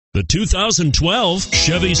The 2012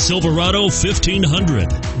 Chevy Silverado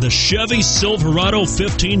 1500. The Chevy Silverado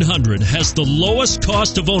 1500 has the lowest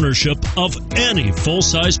cost of ownership of any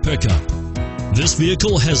full-size pickup. This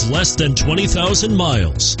vehicle has less than 20,000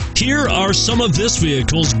 miles. Here are some of this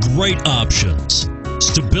vehicle's great options: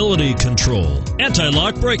 stability control,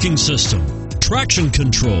 anti-lock braking system, traction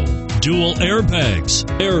control, dual airbags,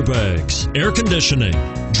 air conditioning,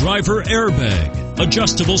 driver airbag,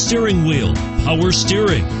 adjustable steering wheel, power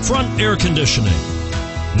steering, front air conditioning.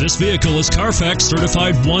 This vehicle is Carfax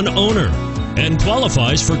certified one owner and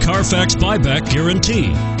qualifies for Carfax buyback guarantee.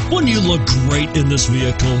 Wouldn't you look great in this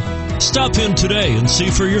vehicle? Stop in today and see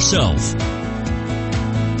for yourself.